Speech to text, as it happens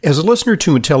As a listener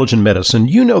to Intelligent Medicine,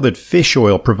 you know that fish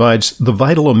oil provides the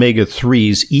vital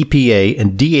omega-3s, EPA,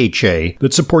 and DHA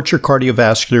that support your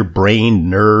cardiovascular, brain,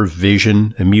 nerve,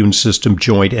 vision, immune system,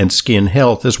 joint, and skin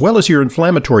health, as well as your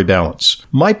inflammatory balance.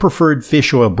 My preferred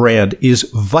fish oil brand is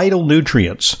Vital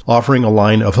Nutrients, offering a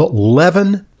line of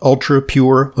 11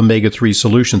 ultra-pure omega-3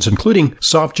 solutions, including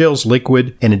soft gels,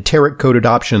 liquid, and enteric-coated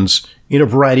options in a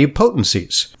variety of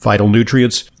potencies. Vital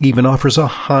Nutrients even offers a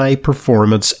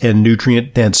high-performance and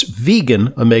nutrient-dense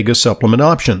vegan omega supplement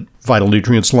option. Vital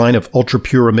Nutrients' line of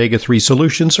ultra-pure omega-3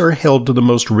 solutions are held to the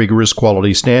most rigorous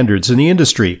quality standards in the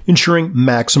industry, ensuring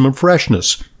maximum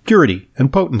freshness, purity,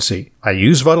 and potency. I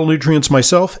use Vital Nutrients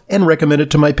myself and recommend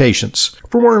it to my patients.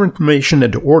 For more information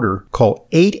and to order, call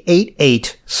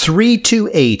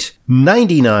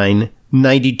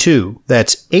 888-328-9992.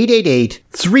 That's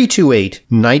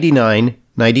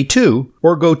 888-328-9992,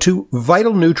 or go to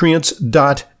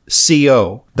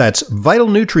vitalnutrients.co. That's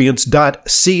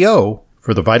vitalnutrients.co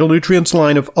for the Vital Nutrients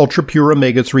line of ultra-pure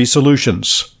omega-3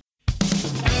 solutions.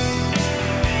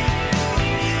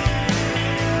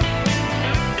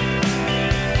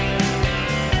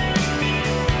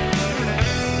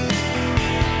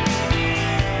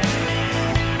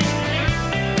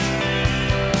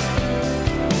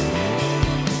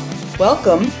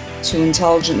 Welcome to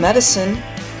Intelligent Medicine.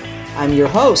 I'm your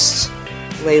host,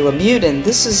 Leyla Muden.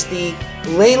 This is the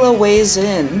Leyla Weighs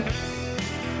In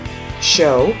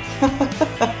show,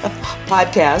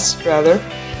 podcast rather,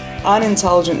 on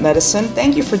Intelligent Medicine.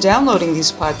 Thank you for downloading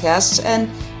these podcasts. And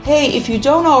hey, if you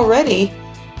don't already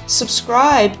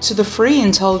subscribe to the free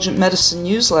Intelligent Medicine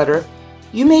newsletter,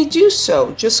 you may do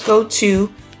so. Just go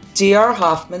to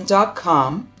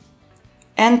drhoffman.com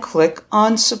and click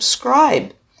on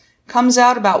subscribe. Comes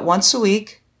out about once a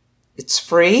week. It's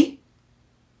free.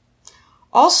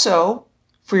 Also,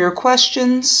 for your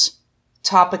questions,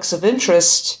 topics of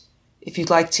interest, if you'd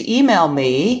like to email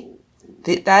me,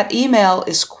 that email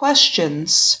is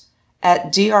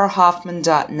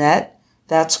questions@drhoffman.net.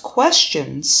 That's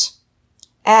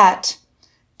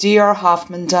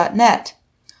questions@drhoffman.net.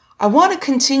 I want to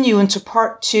continue into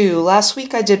part 2. Last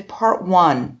week I did part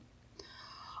 1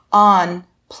 on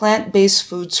plant-based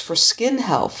foods for skin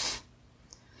health.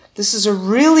 This is a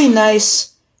really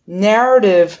nice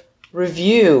narrative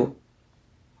review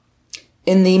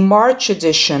in the March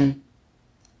edition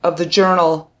of the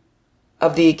Journal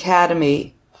of the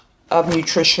Academy of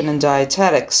Nutrition and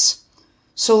Dietetics.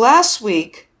 So last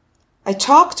week, I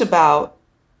talked about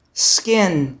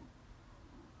skin,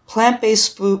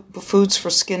 plant-based foods for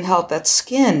skin health. That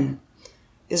skin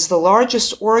is the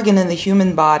largest organ in the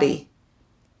human body.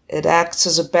 It acts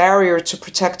as a barrier to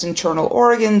protect internal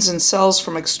organs and cells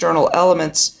from external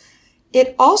elements.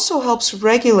 It also helps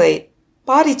regulate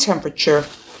body temperature,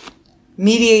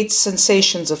 mediates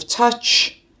sensations of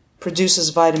touch,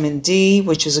 produces vitamin D,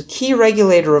 which is a key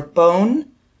regulator of bone,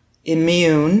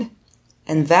 immune,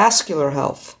 and vascular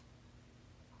health.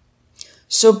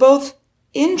 So both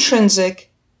intrinsic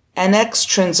and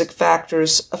extrinsic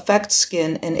factors affect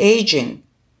skin and aging.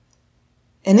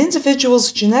 An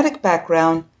individual's genetic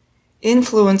background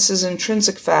influences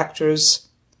intrinsic factors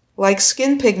like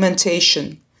skin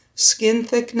pigmentation, skin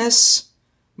thickness,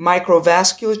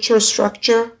 microvasculature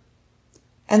structure,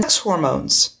 and sex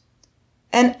hormones.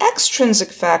 And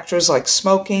extrinsic factors like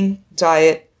smoking,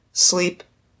 diet, sleep,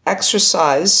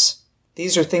 exercise,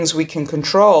 these are things we can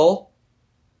control,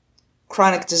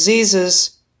 chronic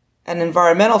diseases, and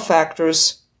environmental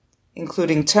factors,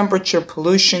 including temperature,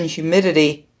 pollution,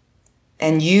 humidity,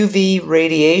 and UV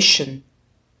radiation,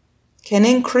 can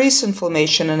increase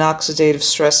inflammation and oxidative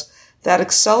stress that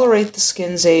accelerate the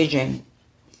skin's aging.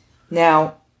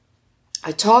 Now,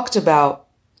 I talked about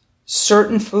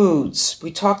certain foods.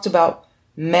 We talked about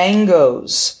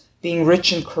mangoes being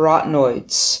rich in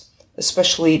carotenoids,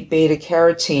 especially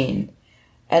beta-carotene,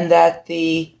 and that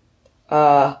the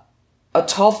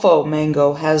Atolfo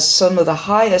mango has some of the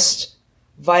highest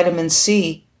vitamin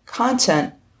C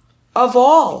content of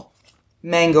all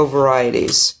mango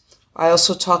varieties. I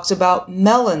also talked about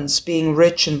melons being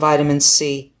rich in vitamin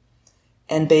C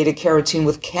and beta-carotene,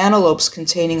 with cantaloupes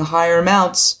containing higher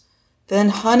amounts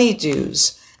than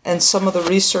honeydews, and some of the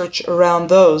research around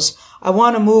those. I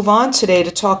want to move on today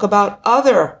to talk about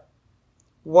other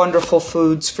wonderful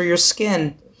foods for your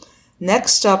skin.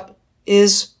 Next up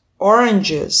is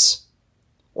oranges.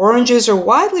 Oranges are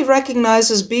widely recognized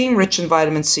as being rich in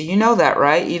vitamin C. You know that,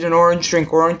 right? Eat an orange,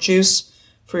 drink orange juice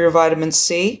for your vitamin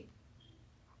C.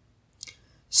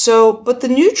 So, but the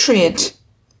nutrient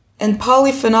and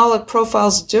polyphenolic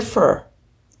profiles differ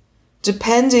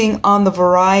depending on the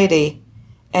variety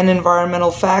and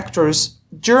environmental factors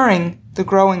during the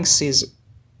growing season.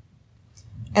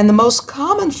 And the most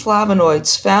common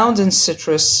flavonoids found in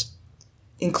citrus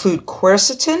include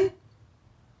quercetin,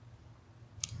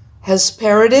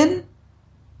 hesperidin,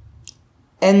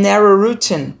 and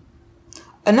narrowrutin.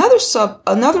 Another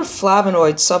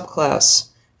flavonoid subclass,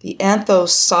 the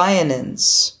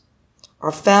anthocyanins,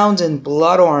 are found in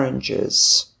blood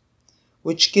oranges,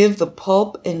 which give the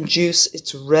pulp and juice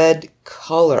its red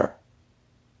color.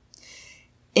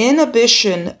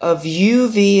 Inhibition of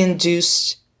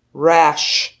UV-induced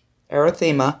rash,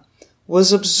 erythema,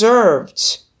 was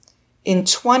observed in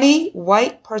 20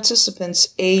 white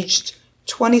participants aged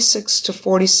 26 to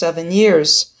 47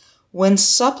 years when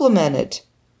supplemented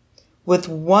with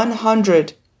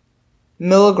 100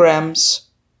 milligrams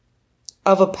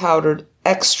of a powdered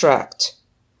extract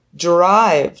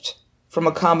derived from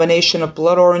a combination of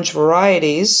blood orange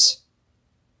varieties,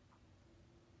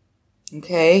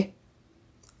 okay,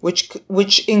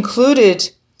 which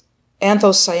included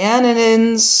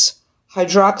anthocyanins,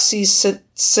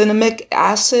 hydroxycinnamic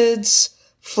acids,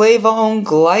 flavone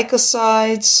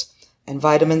glycosides, and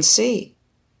vitamin C.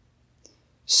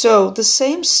 So the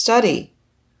same study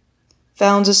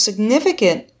found a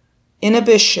significant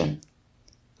inhibition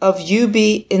of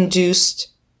UV-induced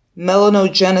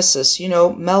melanogenesis,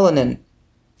 melanin,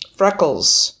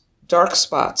 freckles, dark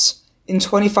spots, in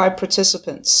 25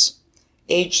 participants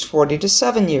aged 40 to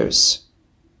 7 years.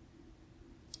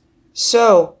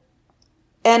 So,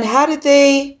 and how did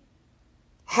they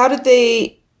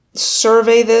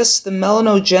survey this? The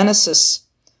melanogenesis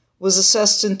was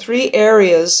assessed in 3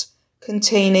 areas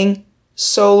containing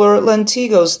solar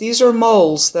lentigos. These are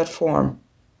moles that form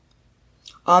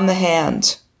on the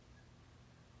hand,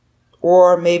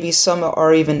 or maybe some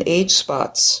are even age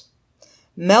spots.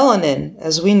 Melanin,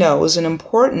 as we know, is an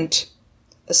important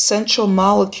essential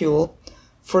molecule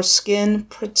for skin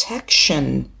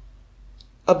protection,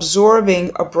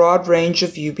 absorbing a broad range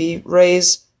of UV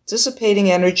rays, dissipating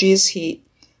energy as heat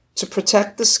to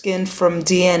protect the skin from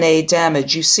DNA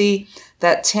damage. You see,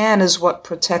 that tan is what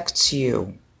protects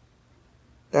you.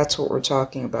 That's what we're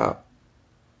talking about.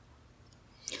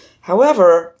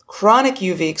 However, chronic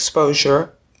UV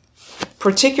exposure,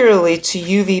 particularly to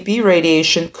UVB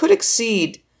radiation, could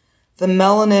exceed the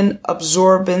melanin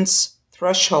absorbance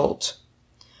threshold,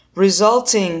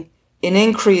 resulting in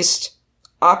increased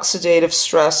oxidative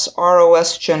stress,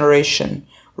 ROS generation,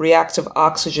 reactive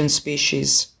oxygen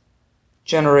species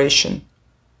generation.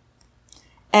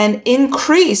 And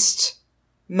increased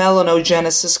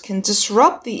melanogenesis can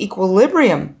disrupt the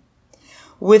equilibrium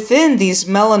within these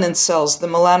melanin cells, the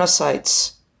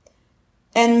melanocytes,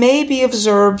 and may be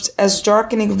observed as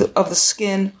darkening of the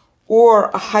skin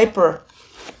or a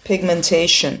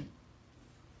hyperpigmentation.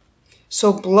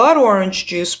 So blood orange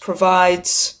juice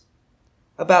provides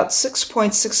about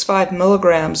 6.65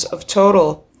 milligrams of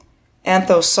total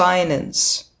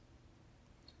anthocyanins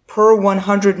per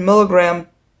 100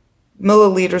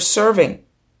 milliliter serving.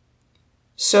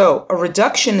 So a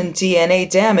reduction in DNA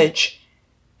damage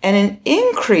and an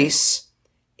increase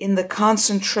in the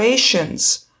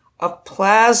concentrations of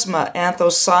plasma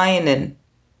anthocyanin,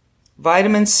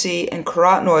 vitamin C, and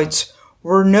carotenoids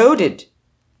were noted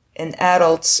in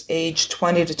adults aged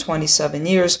 20 to 27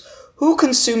 years who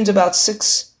consumed about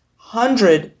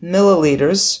 600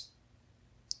 milliliters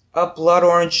of blood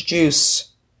orange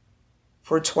juice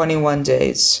for 21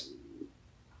 days.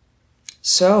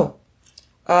 So,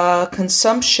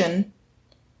 consumption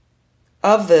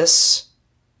of this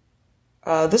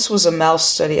was a mouse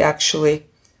study actually,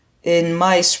 in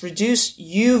mice, reduced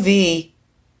UV-induced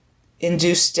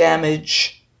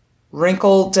damage,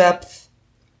 wrinkle depth,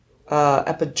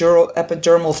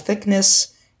 epidermal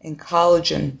thickness, and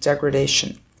collagen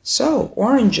degradation. So,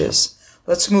 oranges.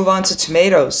 Let's move on to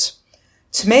tomatoes.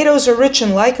 Tomatoes are rich in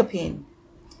lycopene,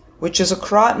 which is a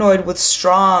carotenoid with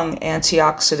strong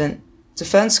antioxidant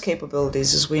defense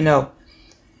capabilities, as we know.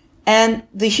 And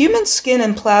the human skin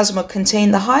and plasma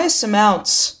contain the highest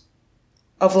amounts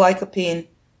of lycopene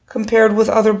compared with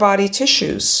other body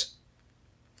tissues.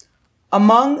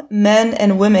 Among men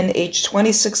and women aged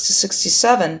 26 to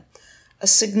 67, a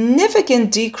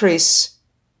significant decrease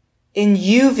in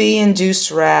UV-induced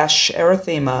rash,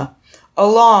 erythema,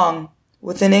 along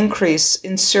with an increase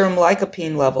in serum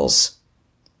lycopene levels,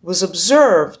 was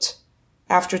observed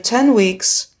after 10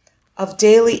 weeks of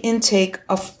daily intake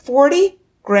of 40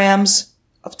 grams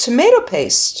of tomato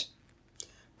paste,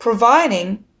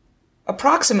 providing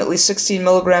approximately 16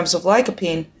 milligrams of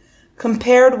lycopene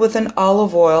compared with an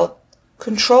olive oil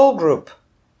control group.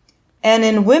 And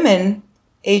in women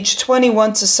aged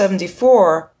 21 to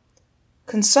 74,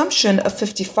 consumption of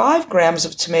 55 grams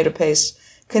of tomato paste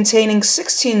containing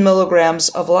 16 milligrams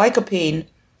of lycopene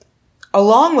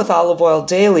along with olive oil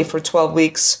daily for 12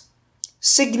 weeks,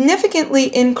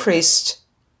 significantly increased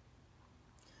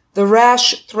the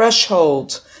rash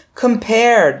threshold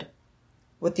compared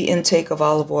with the intake of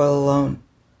olive oil alone.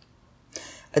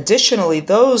 Additionally,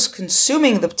 those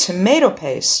consuming the tomato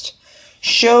paste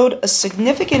showed a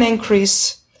significant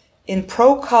increase in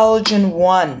procollagen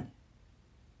 1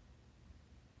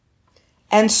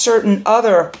 and certain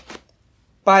other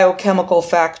biochemical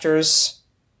factors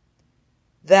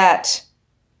that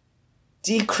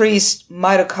decreased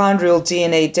mitochondrial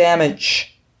DNA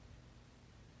damage.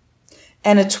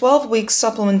 And a 12-week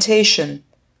supplementation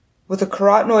with a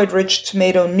carotenoid-rich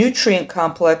tomato nutrient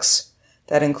complex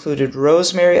that included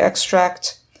rosemary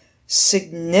extract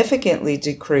significantly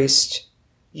decreased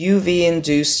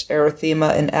UV-induced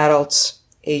erythema in adults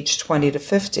aged 20 to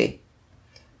 50,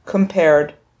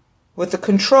 compared with the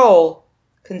control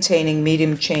containing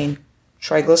medium-chain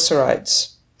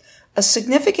triglycerides. A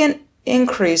significant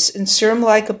increase in serum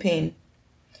lycopene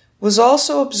was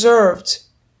also observed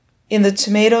in the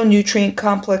tomato nutrient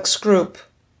complex group.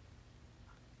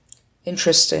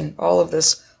 Interesting, all of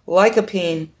this.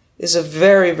 Lycopene is a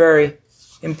very, very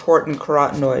important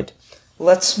carotenoid.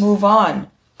 Let's move on.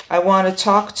 I want to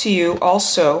talk to you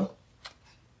also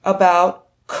about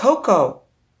cocoa,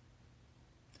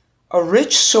 a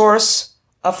rich source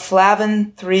of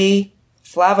flavanols,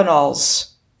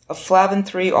 a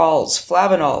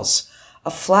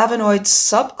flavonoid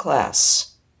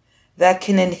subclass that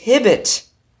can inhibit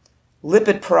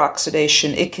lipid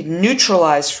peroxidation. It can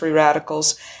neutralize free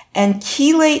radicals and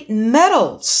chelate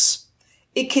metals.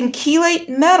 It can chelate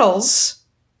metals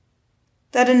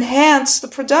that enhance the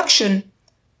production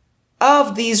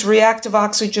of these reactive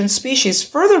oxygen species.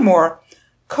 Furthermore,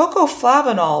 cocoa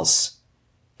flavonols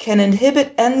can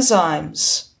inhibit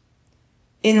enzymes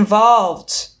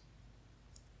involved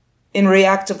in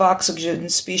reactive oxygen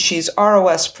species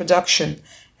ROS production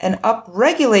and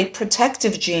upregulate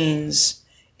protective genes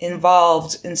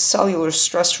involved in cellular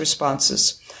stress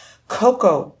responses.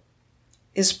 Cocoa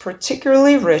is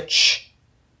particularly rich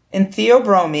in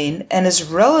theobromine and is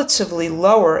relatively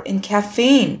lower in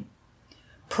caffeine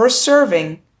per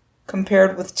serving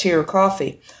compared with tea or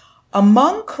coffee.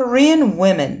 Among Korean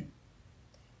women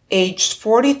aged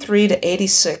 43 to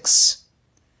 86,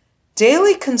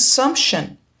 daily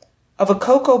consumption of a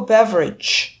cocoa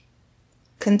beverage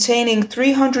containing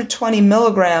 320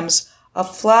 milligrams of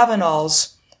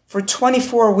flavonols for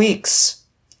 24 weeks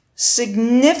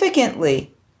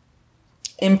significantly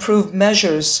improved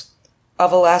measures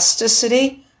of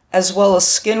elasticity as well as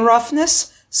skin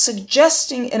roughness,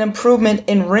 suggesting an improvement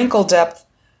in wrinkle depth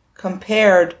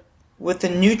compared with the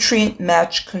nutrient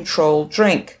match control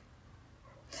drink.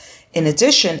 In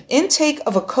addition, intake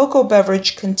of a cocoa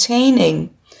beverage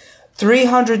containing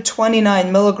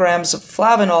 329 milligrams of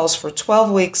flavonols for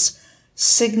 12 weeks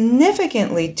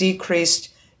significantly decreased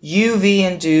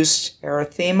UV-induced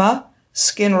erythema,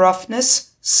 skin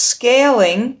roughness,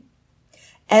 scaling,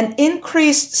 and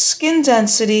increased skin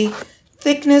density,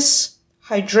 thickness,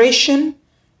 hydration,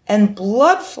 and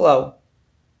blood flow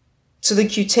to the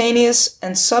cutaneous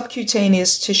and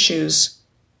subcutaneous tissues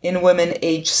in women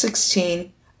aged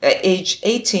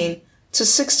 18 to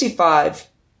 65,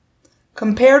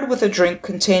 compared with a drink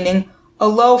containing a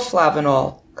low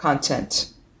flavanol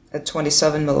content at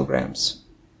 27 milligrams.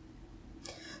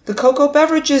 The cocoa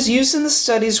beverages used in the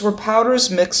studies were powders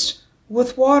mixed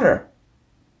with water.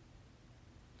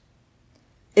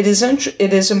 It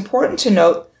is important to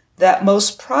note that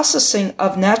most processing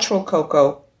of natural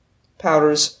cocoa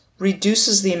powders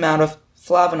reduces the amount of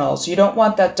flavonols. You don't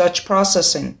want that Dutch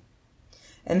processing.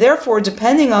 And therefore,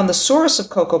 depending on the source of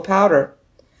cocoa powder,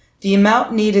 the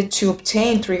amount needed to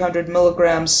obtain 300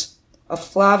 milligrams of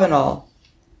flavanol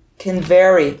can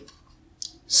vary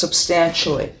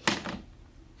substantially.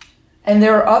 And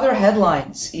there are other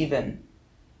headlines even.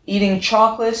 Eating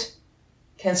chocolate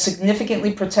can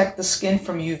significantly protect the skin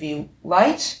from UV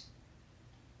light.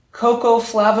 Cocoa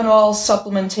flavanol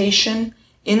supplementation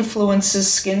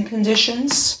influences skin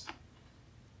conditions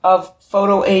of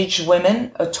photo-aged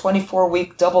women, a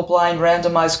 24-week double-blind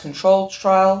randomized controlled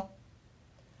trial.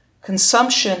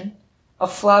 Consumption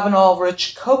of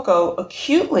flavanol-rich cocoa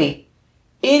acutely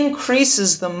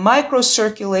increases the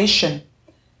microcirculation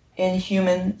in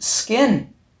human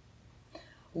skin.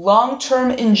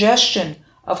 Long-term ingestion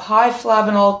of high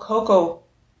flavanol cocoa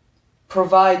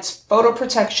provides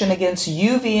photoprotection against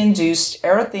UV-induced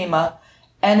erythema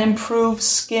and improves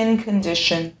skin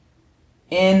condition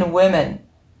in women.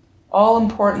 All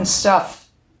important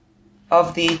stuff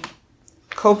of the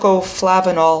cocoa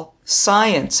flavanol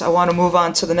science. I want to move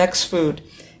on to the next food.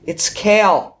 It's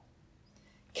kale.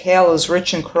 Kale is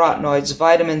rich in carotenoids,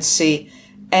 vitamin C,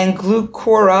 and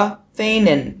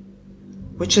glucoraphanin,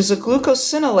 which is a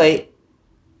glucosinolate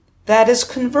that is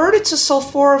converted to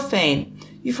sulforaphane.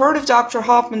 You've heard of Dr.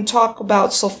 Hoffman talk about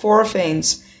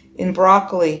sulforaphanes in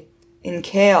broccoli, in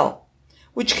kale,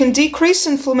 which can decrease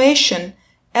inflammation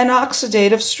and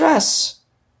oxidative stress.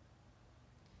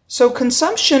 So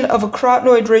consumption of a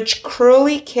carotenoid-rich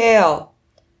curly kale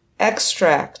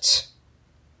extract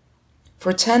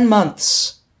for 10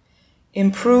 months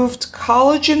improved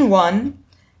collagen 1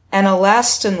 and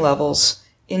elastin levels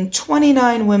in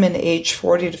 29 women aged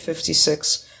 40 to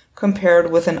 56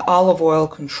 compared with an olive oil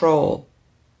control.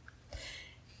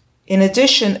 In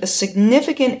addition, a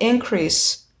significant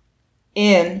increase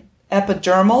in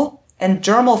epidermal and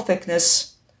dermal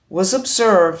thickness was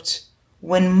observed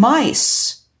when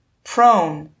mice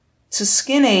prone to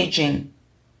skin aging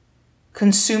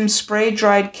consumed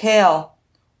spray-dried kale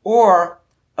or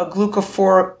a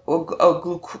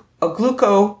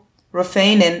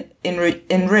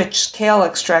glucoraphanin-enriched kale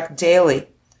extract daily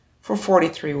for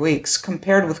 43 weeks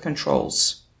compared with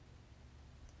controls.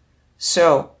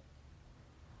 So,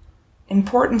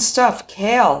 important stuff.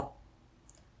 Kale.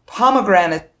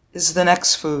 Pomegranate is the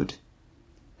next food.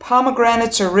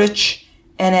 Pomegranates are rich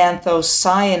in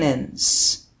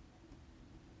anthocyanins.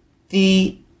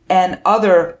 And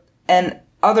other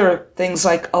things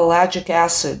like ellagic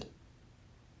acid.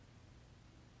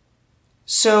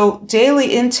 So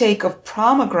daily intake of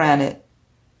pomegranate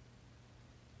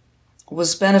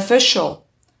was beneficial.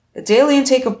 A daily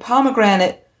intake of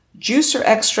pomegranate juice or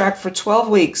extract for 12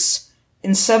 weeks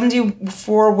in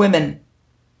 74 women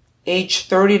aged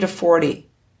 30 to 40.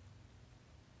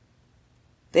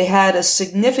 They had a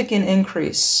significant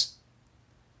increase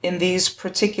in these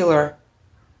particular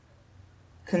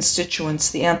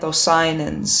constituents, the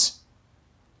anthocyanins.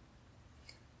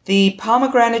 The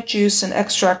pomegranate juice and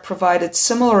extract provided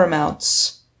similar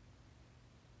amounts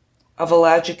of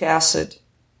ellagic acid.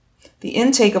 The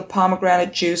intake of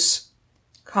pomegranate juice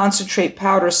concentrate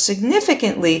powder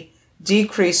significantly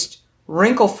decreased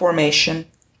wrinkle formation,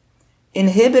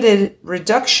 inhibited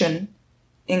reduction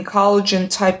in collagen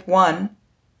type 1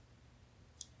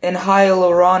 and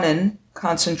hyaluronan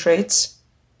concentrates,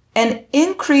 and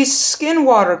increased skin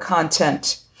water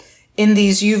content in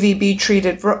these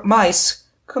UVB-treated mice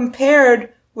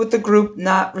compared with the group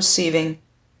not receiving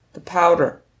the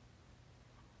powder.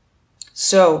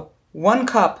 So, 1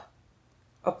 cup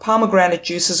of pomegranate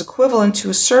juice is equivalent to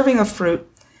a serving of fruit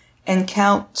and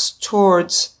counts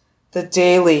towards the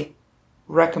daily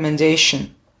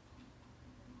recommendation.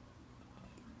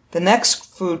 The next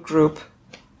food group,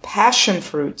 passion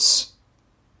fruits.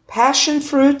 Passion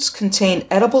fruits contain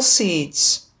edible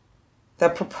seeds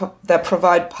that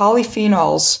provide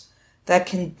polyphenols that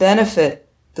can benefit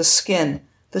the skin.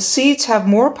 The seeds have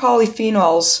more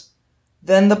polyphenols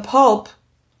than the pulp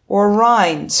or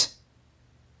rind.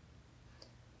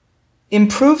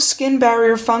 Improved skin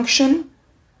barrier function,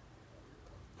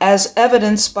 as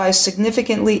evidenced by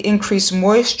significantly increased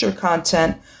moisture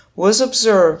content, was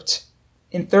observed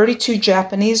in 32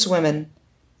 Japanese women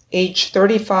aged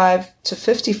 35 to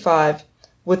 55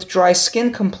 with dry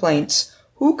skin complaints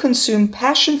who consumed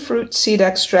passion fruit seed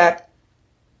extract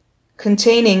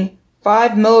containing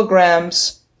 5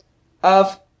 milligrams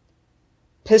of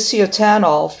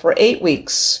picotanol for 8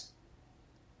 weeks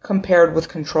compared with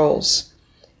controls.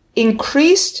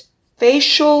 Increased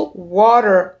facial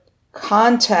water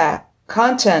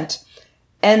content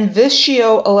and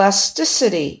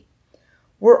viscoelasticity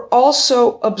were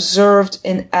also observed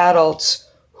in adults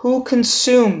who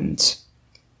consumed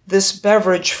this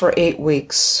beverage for 8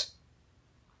 weeks.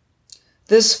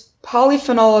 This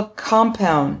polyphenolic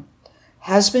compound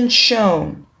has been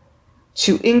shown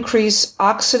to increase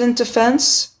oxidant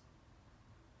defense,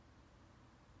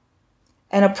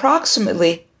 and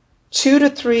approximately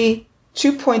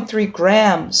 2.3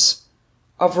 grams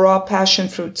of raw passion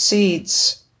fruit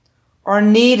seeds are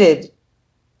needed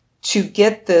to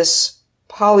get this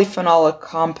polyphenolic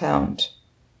compound.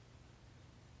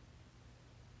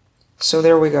 So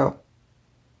there we go.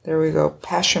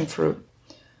 Passion fruit.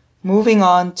 Moving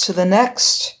on to the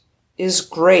next is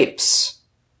grapes.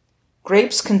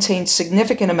 Grapes contain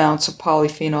significant amounts of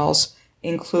polyphenols,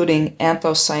 including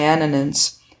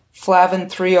anthocyanins,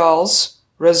 flavonthiols,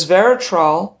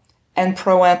 resveratrol, and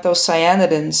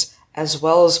proanthocyanidins, as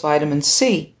well as vitamin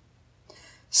C.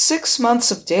 6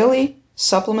 months of daily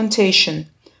supplementation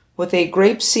with a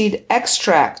grapeseed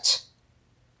extract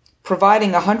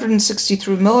providing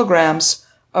 163 milligrams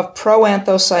of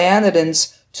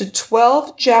proanthocyanidins to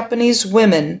 12 Japanese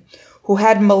women who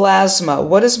had melasma.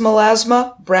 What is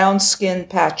melasma? Brown skin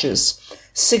patches.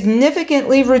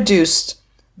 significantly reduced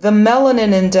the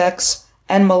melanin index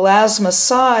and melasma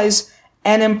size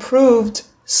and improved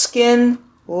skin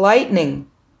lightening.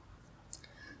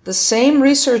 The same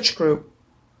research group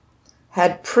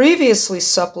had previously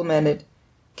supplemented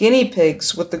guinea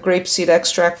pigs with the grapeseed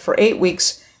extract for 8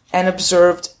 weeks and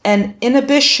observed an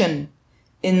inhibition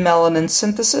in melanin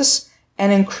synthesis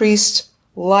and increased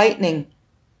lightening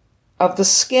of the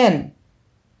skin.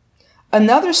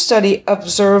 Another study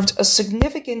observed a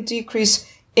significant decrease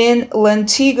in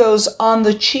lentigos on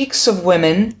the cheeks of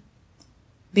women,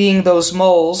 being those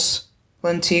moles,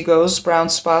 lentigos, brown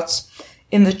spots,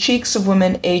 in the cheeks of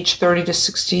women aged 30 to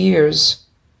 60 years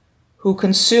who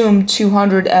consumed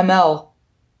 200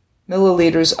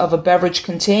 milliliters of a beverage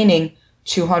containing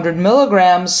 200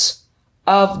 milligrams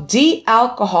of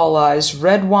de-alcoholized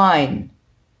red wine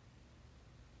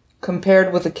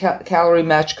compared with a calorie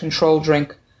match control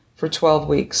drink for 12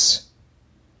 weeks.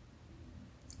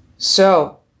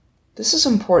 So, this is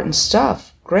important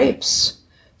stuff. Grapes.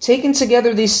 Taken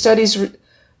together, these studies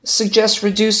suggest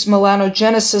reduced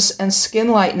melanogenesis and skin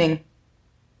lightening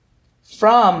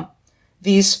from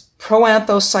these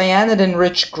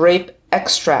proanthocyanidin-rich grape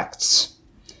extracts,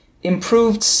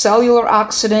 improved cellular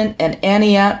oxidant and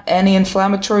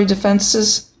anti-inflammatory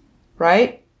defenses,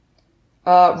 right?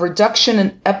 Reduction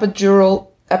in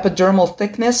epidermal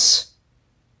thickness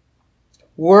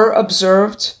were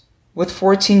observed with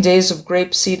 14 days of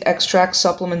grapeseed extract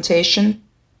supplementation.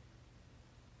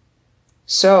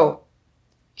 So,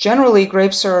 generally,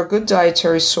 grapes are a good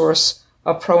dietary source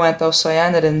of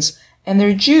proanthocyanidins, and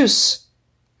their juice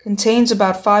contains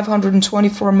about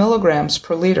 524 milligrams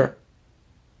per liter.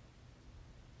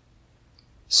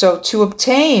 So, to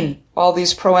obtain all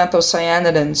these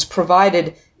proanthocyanidins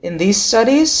provided in these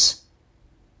studies,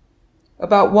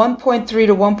 about 1.3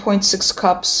 to 1.6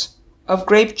 cups of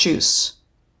grape juice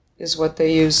is what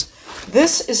they use.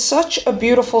 This is such a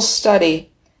beautiful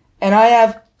study, and I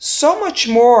have so much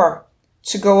more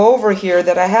to go over here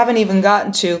that I haven't even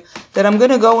gotten to, that I'm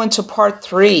going to go into part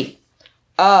 3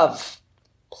 of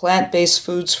Plant-Based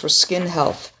Foods for Skin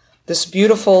Health, this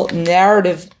beautiful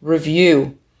narrative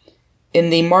review in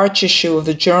the March issue of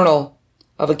the Journal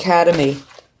of Academy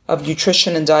of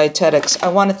Nutrition and Dietetics. I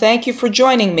want to thank you for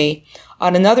joining me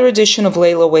on another edition of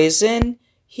Leyla Weighs In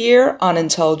here on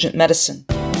Intelligent Medicine.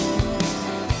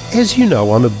 As you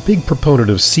know, I'm a big proponent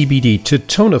of CBD to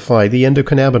tonify the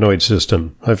endocannabinoid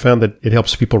system. I've found that it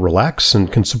helps people relax and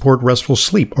can support restful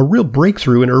sleep, a real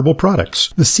breakthrough in herbal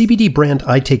products. The CBD brand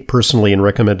I take personally and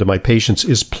recommend to my patients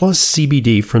is Plus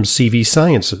CBD from CV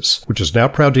Sciences, which is now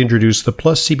proud to introduce the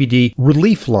Plus CBD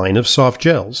Relief line of soft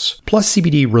gels. Plus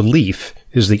CBD Relief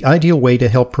is the ideal way to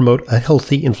help promote a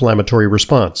healthy inflammatory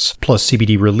response. Plus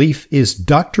CBD Relief is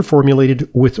doctor-formulated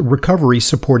with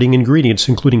recovery-supporting ingredients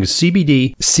including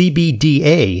CBD,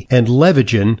 CBDA, and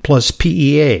Levagen plus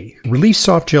PEA. Relief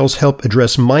soft gels help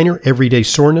address minor everyday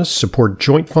soreness, support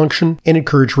joint function, and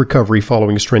encourage recovery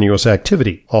following strenuous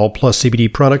activity. All Plus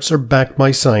CBD products are backed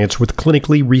by science with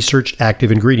clinically researched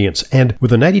active ingredients, and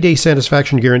with a 90-day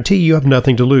satisfaction guarantee, you have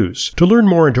nothing to lose. To learn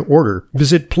more and to order,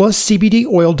 visit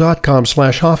pluscbdoil.com/Hoffman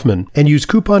and use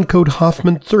coupon code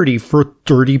Hoffman30 for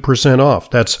 30% off.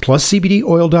 That's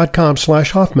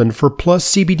pluscbdoil.com/Hoffman for Plus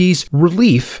CBD's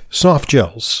Relief Soft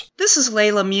Gels. This is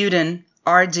Leyla Mudin,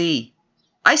 RD.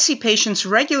 I see patients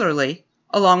regularly,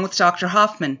 along with Dr.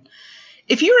 Hoffman.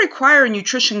 If you require a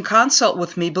nutrition consult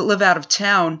with me but live out of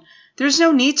town, there's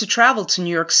no need to travel to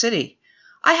New York City.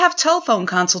 I have telephone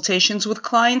consultations with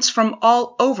clients from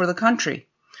all over the country.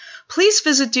 Please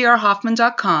visit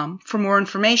drhoffman.com for more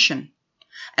information.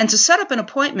 And to set up an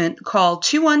appointment, call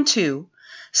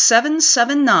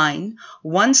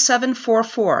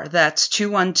 212-779-1744. That's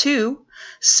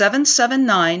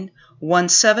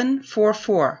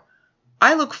 212-779-1744.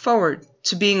 I look forward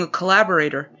to being a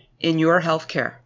collaborator in your healthcare.